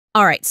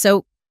All right,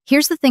 so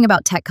here's the thing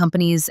about tech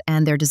companies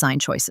and their design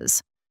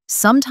choices.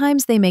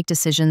 Sometimes they make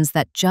decisions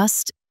that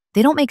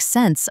they don't make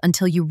sense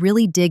until you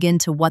really dig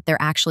into what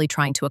they're actually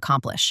trying to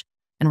accomplish.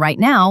 And right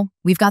now,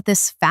 we've got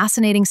this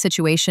fascinating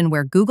situation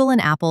where Google and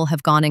Apple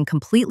have gone in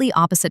completely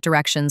opposite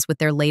directions with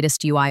their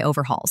latest UI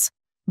overhauls.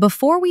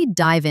 Before we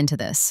dive into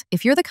this,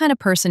 if you're the kind of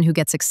person who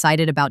gets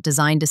excited about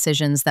design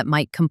decisions that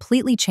might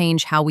completely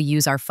change how we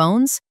use our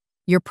phones,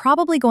 you're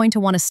probably going to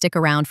want to stick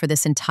around for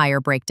this entire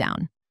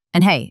breakdown.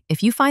 And hey,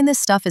 if you find this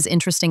stuff as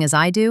interesting as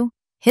I do,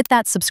 hit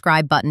that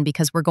subscribe button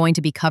because we're going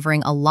to be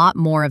covering a lot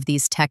more of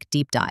these tech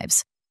deep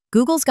dives.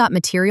 Google's got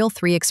Material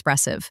 3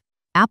 Expressive,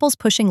 Apple's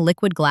pushing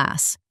liquid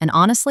glass, and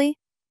honestly,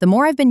 the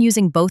more I've been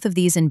using both of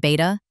these in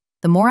beta,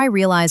 the more I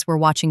realize we're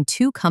watching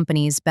two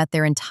companies bet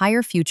their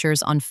entire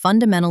futures on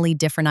fundamentally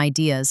different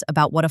ideas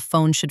about what a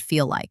phone should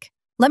feel like.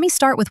 Let me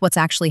start with what's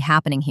actually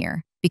happening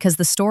here, because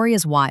the story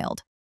is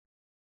wild.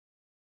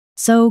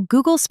 So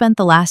Google spent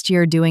the last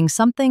year doing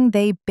something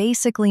they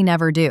basically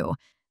never do.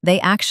 They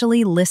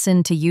actually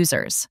listened to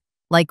users.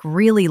 Like,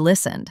 really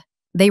listened.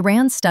 They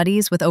ran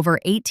studies with over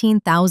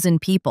 18,000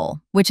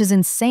 people, which is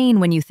insane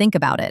when you think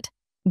about it.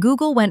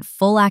 Google went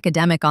full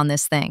academic on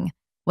this thing.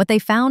 What they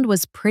found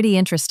was pretty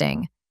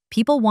interesting.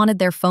 People wanted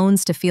their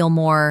phones to feel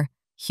more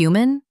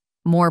human,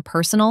 more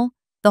personal.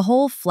 The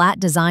whole flat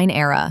design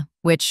era,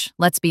 which,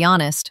 let's be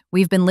honest,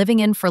 we've been living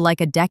in for like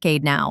a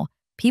decade now.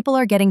 People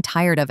are getting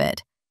tired of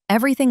it.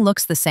 Everything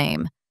looks the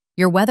same.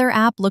 Your weather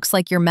app looks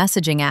like your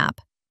messaging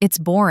app. It's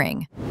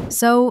boring.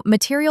 So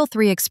Material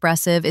 3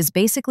 Expressive is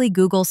basically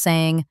Google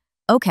saying,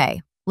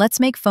 okay, let's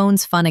make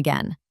phones fun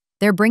again.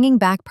 They're bringing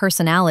back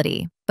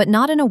personality, but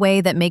not in a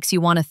way that makes you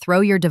want to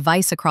throw your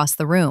device across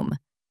the room.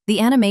 The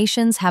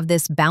animations have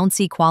this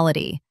bouncy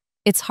quality.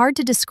 It's hard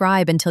to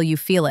describe until you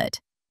feel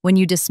it. When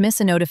you dismiss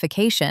a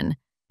notification,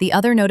 the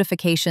other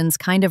notifications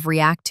kind of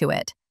react to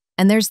it.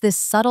 And there's this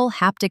subtle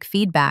haptic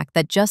feedback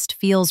that just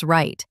feels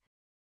right.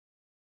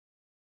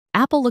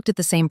 Apple looked at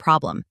the same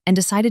problem and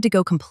decided to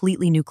go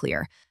completely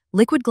nuclear.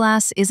 Liquid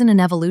glass isn't an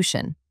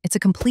evolution, it's a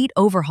complete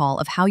overhaul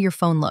of how your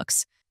phone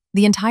looks.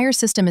 The entire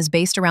system is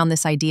based around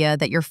this idea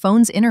that your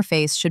phone's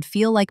interface should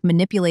feel like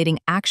manipulating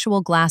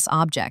actual glass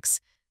objects.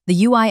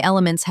 The UI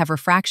elements have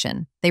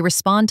refraction. They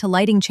respond to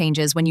lighting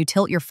changes when you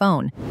tilt your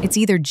phone. It's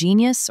either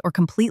genius or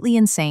completely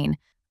insane.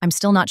 I'm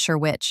still not sure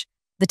which.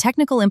 The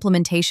technical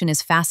implementation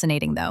is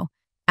fascinating, though.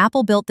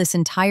 Apple built this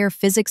entire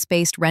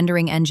physics-based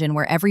rendering engine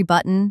where every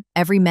button,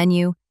 every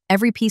menu,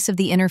 every piece of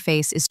the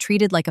interface is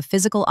treated like a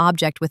physical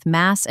object with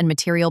mass and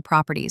material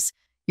properties.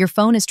 Your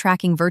phone is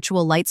tracking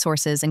virtual light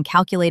sources and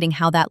calculating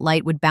how that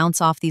light would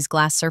bounce off these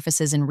glass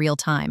surfaces in real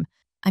time.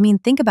 I mean,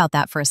 think about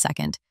that for a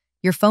second.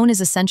 Your phone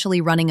is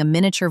essentially running a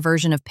miniature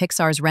version of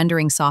Pixar's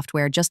rendering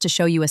software just to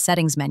show you a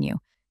settings menu.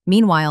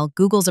 Meanwhile,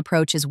 Google's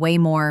approach is way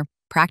more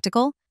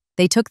practical.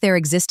 They took their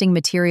existing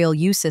Material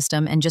U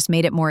system and just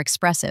made it more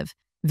expressive.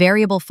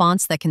 Variable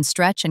fonts that can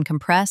stretch and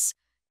compress,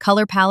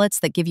 color palettes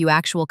that give you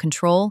actual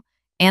control,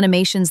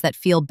 animations that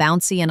feel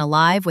bouncy and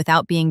alive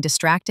without being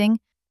distracting.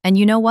 And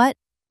you know what?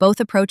 Both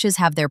approaches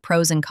have their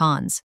pros and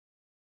cons.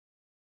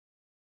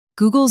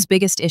 Google's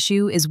biggest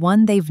issue is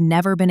one they've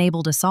never been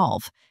able to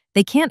solve.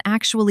 They can't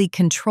actually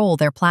control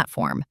their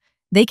platform.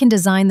 They can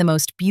design the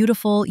most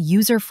beautiful,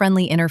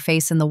 user-friendly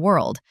interface in the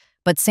world,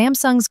 but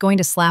Samsung's going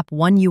to slap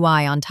one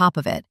UI on top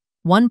of it.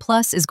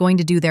 OnePlus is going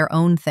to do their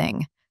own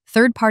thing.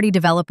 Third-party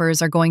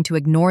developers are going to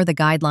ignore the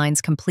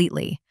guidelines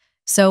completely.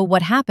 So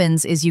what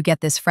happens is you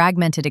get this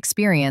fragmented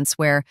experience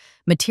where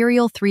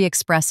Material 3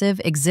 Expressive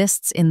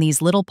exists in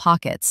these little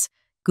pockets.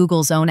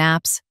 Google's own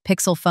apps,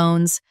 Pixel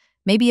phones,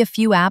 maybe a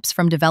few apps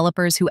from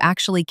developers who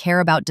actually care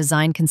about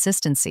design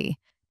consistency.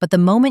 But the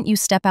moment you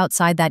step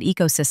outside that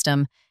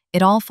ecosystem,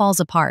 it all falls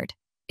apart.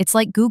 It's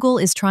like Google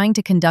is trying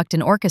to conduct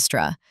an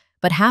orchestra,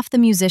 but half the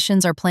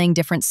musicians are playing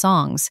different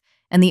songs,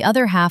 and the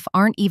other half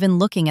aren't even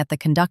looking at the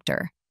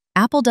conductor.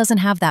 Apple doesn't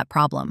have that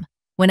problem.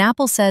 When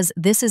Apple says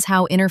this is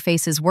how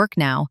interfaces work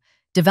now,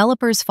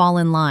 developers fall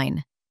in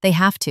line. They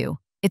have to.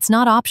 It's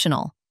not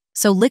optional.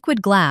 So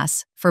liquid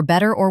glass, for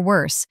better or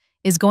worse,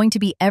 is going to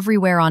be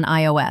everywhere on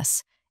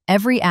iOS.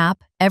 Every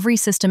app, every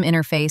system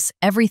interface,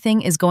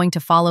 everything is going to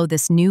follow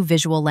this new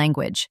visual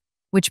language.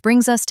 Which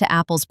brings us to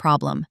Apple's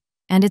problem.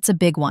 And it's a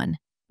big one.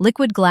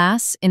 Liquid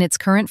glass, in its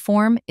current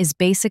form, is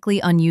basically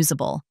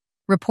unusable.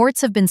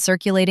 Reports have been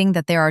circulating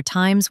that there are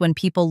times when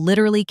people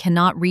literally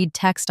cannot read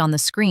text on the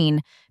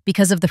screen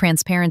because of the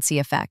transparency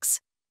effects.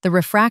 The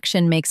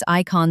refraction makes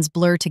icons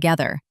blur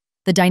together.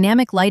 The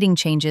dynamic lighting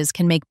changes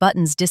can make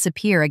buttons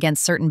disappear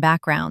against certain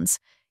backgrounds.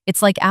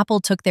 It's like Apple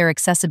took their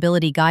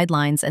accessibility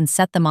guidelines and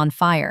set them on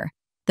fire.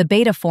 The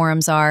beta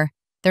forums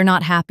they're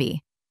not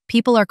happy.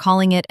 People are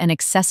calling it an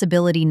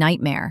accessibility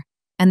nightmare.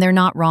 And they're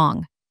not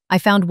wrong. I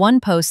found one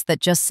post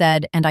that just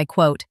said, and I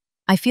quote,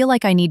 "I feel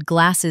like I need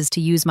glasses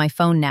to use my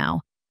phone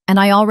now, and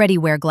I already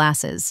wear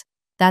glasses.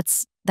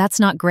 That's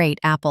not great,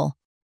 Apple."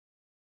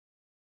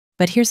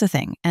 But here's the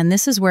thing, and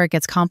this is where it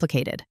gets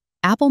complicated.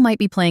 Apple might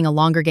be playing a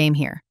longer game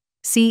here.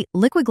 See,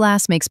 liquid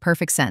glass makes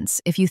perfect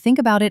sense if you think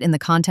about it in the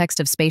context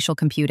of spatial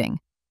computing.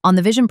 On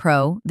the Vision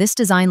Pro, this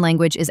design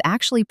language is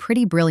actually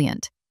pretty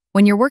brilliant.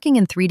 When you're working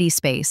in 3D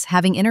space,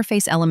 having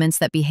interface elements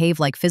that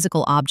behave like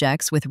physical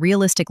objects with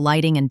realistic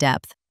lighting and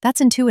depth, that's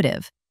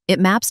intuitive.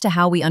 It maps to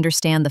how we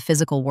understand the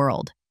physical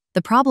world.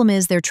 The problem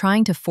is they're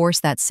trying to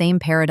force that same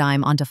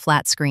paradigm onto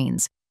flat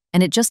screens,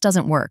 and it just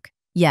doesn't work,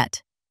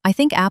 yet. I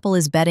think Apple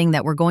is betting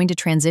that we're going to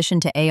transition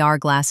to AR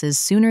glasses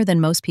sooner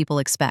than most people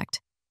expect.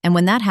 And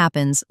when that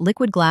happens,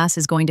 liquid glass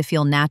is going to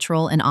feel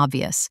natural and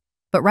obvious.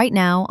 But right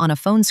now, on a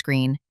phone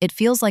screen, it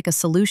feels like a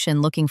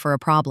solution looking for a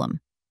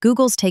problem.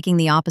 Google's taking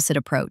the opposite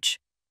approach.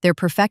 They're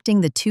perfecting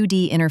the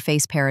 2D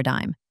interface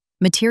paradigm.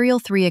 Material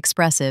 3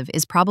 Expressive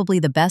is probably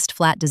the best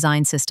flat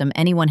design system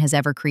anyone has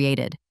ever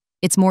created.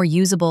 It's more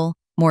usable,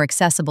 more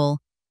accessible,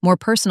 more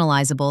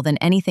personalizable than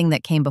anything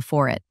that came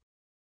before it.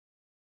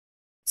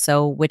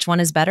 So, which one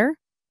is better?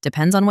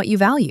 Depends on what you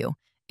value.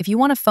 If you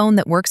want a phone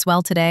that works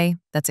well today,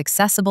 that's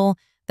accessible,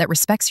 that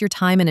respects your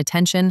time and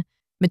attention,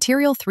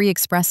 Material 3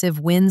 Expressive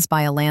wins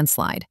by a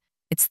landslide.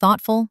 It's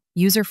thoughtful,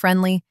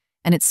 user-friendly,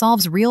 and it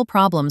solves real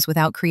problems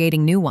without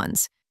creating new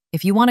ones.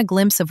 If you want a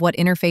glimpse of what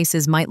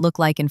interfaces might look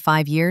like in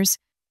 5 years,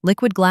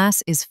 liquid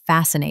glass is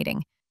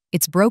fascinating.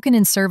 It's broken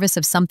in service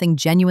of something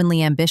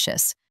genuinely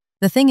ambitious.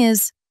 The thing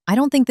is, I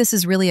don't think this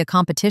is really a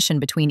competition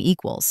between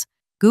equals.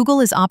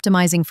 Google is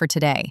optimizing for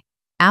today.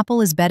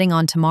 Apple is betting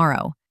on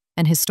tomorrow.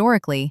 And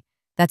historically,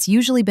 that's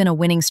usually been a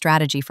winning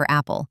strategy for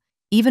Apple,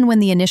 even when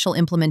the initial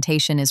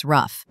implementation is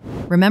rough.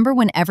 Remember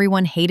when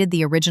everyone hated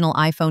the original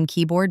iPhone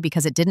keyboard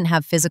because it didn't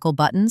have physical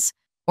buttons?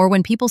 Or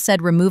when people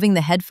said removing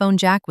the headphone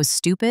jack was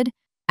stupid?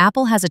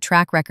 Apple has a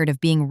track record of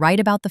being right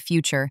about the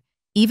future,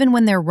 even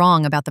when they're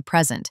wrong about the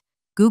present.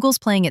 Google's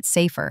playing it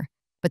safer,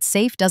 but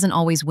safe doesn't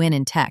always win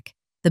in tech.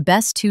 The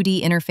best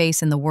 2D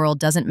interface in the world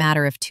doesn't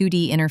matter if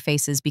 2D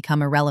interfaces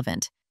become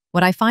irrelevant.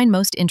 What I find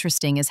most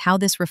interesting is how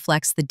this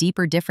reflects the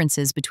deeper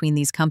differences between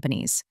these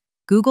companies.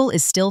 Google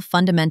is still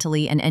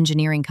fundamentally an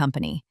engineering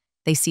company.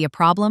 They see a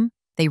problem,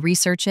 they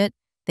research it,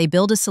 they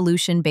build a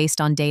solution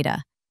based on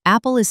data.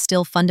 Apple is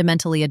still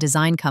fundamentally a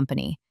design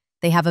company.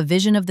 They have a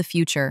vision of the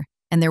future,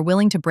 and they're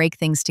willing to break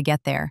things to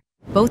get there.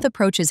 Both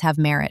approaches have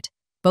merit.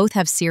 Both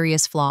have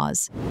serious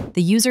flaws.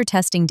 The user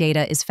testing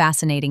data is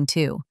fascinating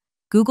too.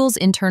 Google's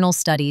internal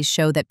studies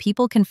show that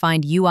people can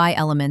find UI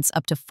elements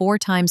up to 4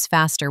 times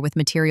faster with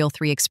Material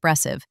 3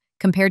 Expressive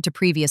compared to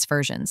previous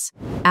versions.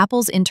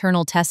 Apple's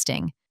internal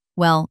testing,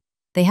 well,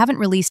 they haven't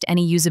released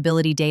any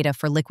usability data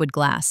for liquid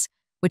glass,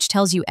 which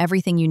tells you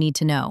everything you need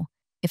to know.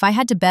 If I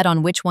had to bet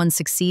on which one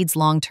succeeds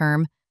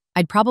long-term,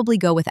 I'd probably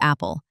go with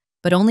Apple,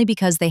 but only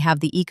because they have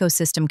the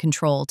ecosystem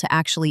control to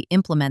actually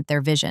implement their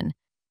vision.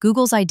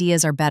 Google's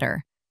ideas are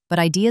better, but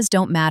ideas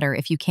don't matter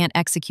if you can't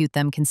execute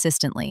them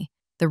consistently.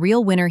 The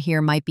real winner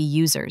here might be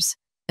users,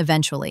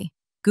 eventually.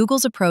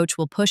 Google's approach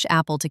will push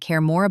Apple to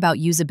care more about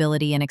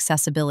usability and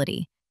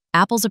accessibility.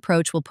 Apple's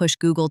approach will push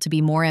Google to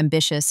be more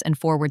ambitious and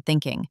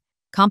forward-thinking.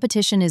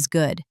 Competition is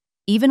good,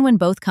 even when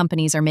both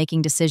companies are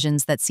making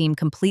decisions that seem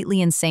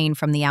completely insane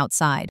from the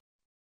outside.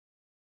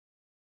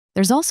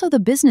 There's also the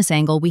business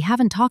angle we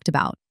haven't talked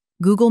about.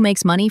 Google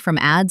makes money from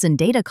ads and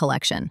data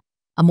collection.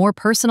 A more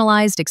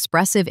personalized,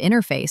 expressive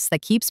interface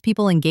that keeps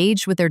people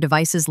engaged with their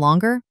devices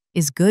longer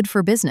is good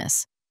for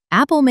business.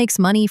 Apple makes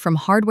money from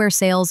hardware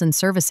sales and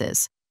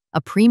services.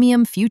 A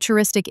premium,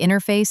 futuristic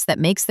interface that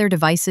makes their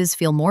devices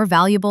feel more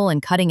valuable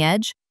and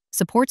cutting-edge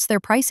supports their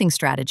pricing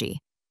strategy.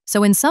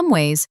 So in some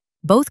ways,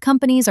 both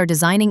companies are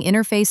designing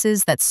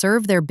interfaces that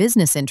serve their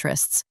business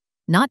interests,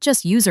 not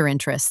just user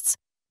interests,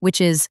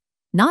 which is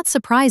not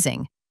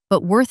surprising,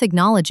 but worth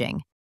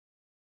acknowledging.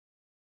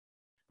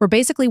 We're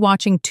basically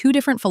watching 2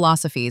 different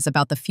philosophies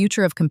about the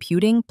future of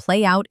computing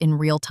play out in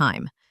real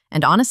time.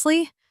 And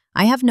honestly,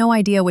 I have no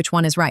idea which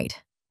one is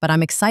right, but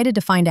I'm excited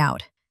to find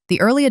out. The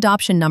early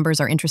adoption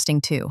numbers are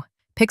interesting too.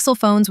 Pixel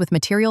phones with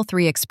Material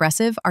 3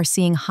 Expressive are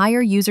seeing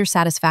higher user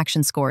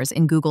satisfaction scores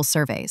in Google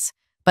surveys.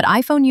 But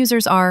iPhone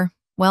users are,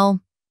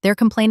 well, they're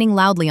complaining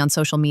loudly on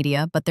social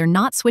media, but they're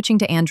not switching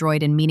to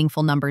Android in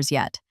meaningful numbers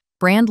yet.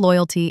 Brand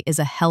loyalty is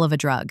a hell of a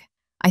drug.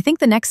 I think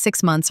the next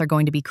 6 months are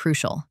going to be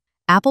crucial.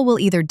 Apple will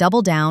either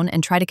double down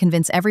and try to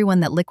convince everyone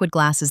that liquid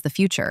glass is the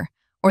future,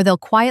 or they'll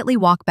quietly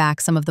walk back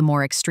some of the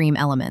more extreme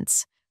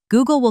elements.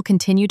 Google will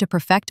continue to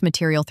perfect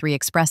Material 3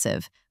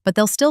 Expressive, but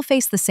they'll still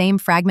face the same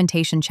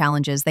fragmentation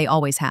challenges they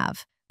always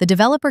have. The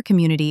developer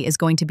community is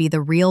going to be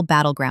the real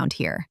battleground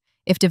here.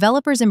 If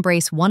developers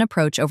embrace one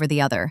approach over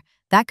the other,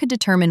 that could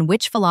determine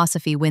which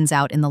philosophy wins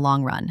out in the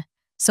long run.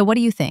 So what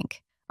do you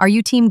think? Are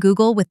you Team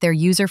Google with their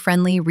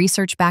user-friendly,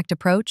 research-backed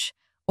approach?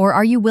 Or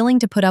are you willing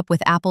to put up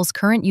with Apple's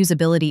current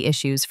usability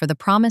issues for the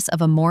promise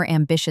of a more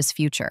ambitious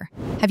future?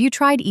 Have you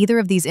tried either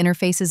of these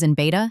interfaces in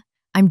beta?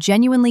 I'm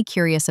genuinely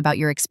curious about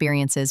your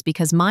experiences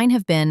because mine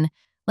have been,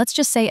 let's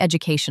just say,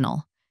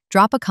 educational.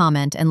 Drop a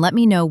comment and let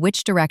me know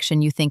which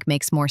direction you think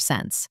makes more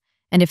sense.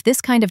 And if this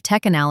kind of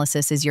tech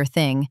analysis is your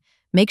thing,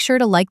 make sure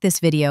to like this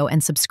video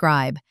and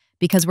subscribe,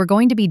 because we're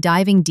going to be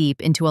diving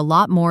deep into a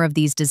lot more of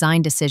these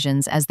design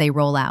decisions as they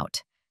roll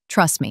out.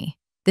 Trust me,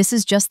 this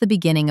is just the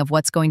beginning of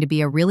what's going to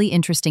be a really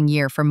interesting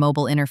year for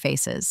mobile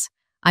interfaces.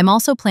 I'm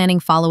also planning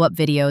follow-up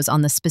videos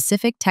on the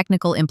specific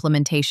technical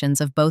implementations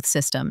of both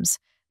systems,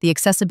 the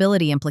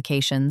accessibility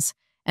implications,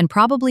 and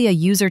probably a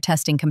user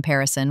testing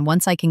comparison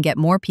once I can get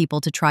more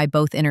people to try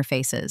both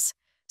interfaces.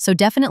 So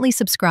definitely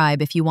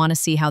subscribe if you want to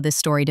see how this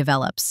story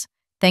develops.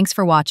 Thanks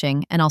for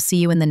watching, and I'll see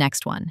you in the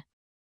next one.